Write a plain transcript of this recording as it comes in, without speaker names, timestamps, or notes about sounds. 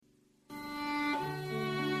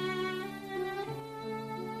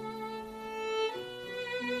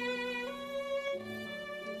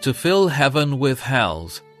To fill heaven with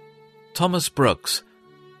hells. Thomas Brooks,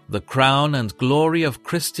 The Crown and Glory of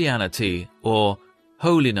Christianity, or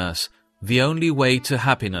Holiness, the Only Way to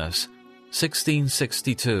Happiness,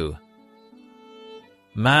 1662.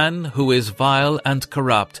 Man who is vile and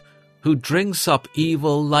corrupt, who drinks up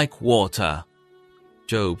evil like water.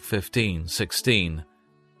 Job 15:16.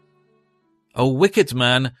 A wicked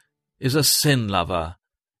man is a sin lover.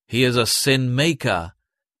 He is a sin maker.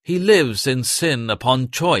 He lives in sin upon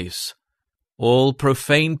choice. All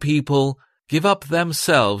profane people give up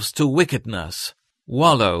themselves to wickedness,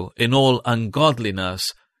 wallow in all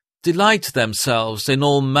ungodliness, delight themselves in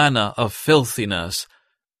all manner of filthiness,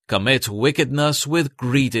 commit wickedness with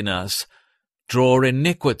greediness, draw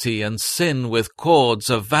iniquity and sin with cords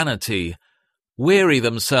of vanity, weary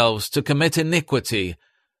themselves to commit iniquity,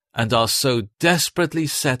 and are so desperately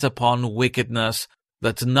set upon wickedness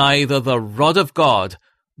that neither the rod of God,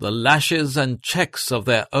 the lashes and checks of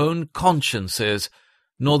their own consciences,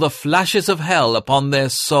 nor the flashes of hell upon their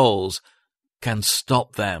souls can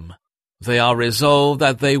stop them. They are resolved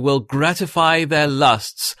that they will gratify their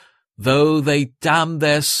lusts, though they damn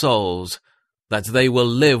their souls, that they will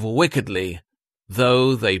live wickedly,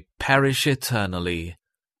 though they perish eternally.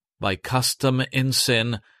 By custom in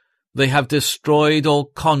sin, they have destroyed all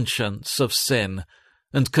conscience of sin,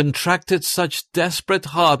 and contracted such desperate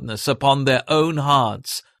hardness upon their own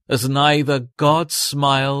hearts, as neither God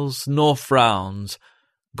smiles nor frowns,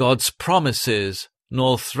 God's promises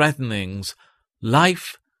nor threatenings,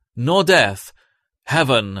 life nor death,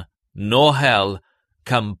 heaven nor hell,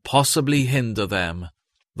 can possibly hinder them.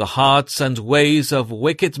 The hearts and ways of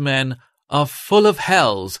wicked men are full of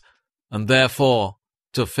hells, and therefore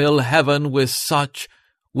to fill heaven with such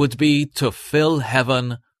would be to fill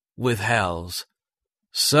heaven with hells.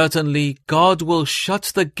 Certainly God will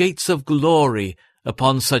shut the gates of glory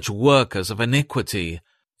upon such workers of iniquity.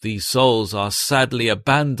 These souls are sadly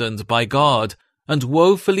abandoned by God, and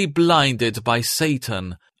woefully blinded by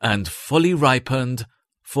Satan, and fully ripened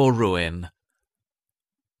for ruin.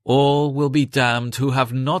 All will be damned who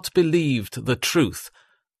have not believed the truth,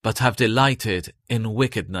 but have delighted in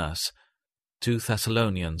wickedness. 2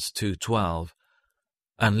 Thessalonians 2:12.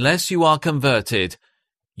 Unless you are converted,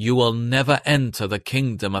 you will never enter the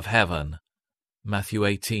kingdom of heaven. Matthew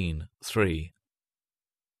 18:3.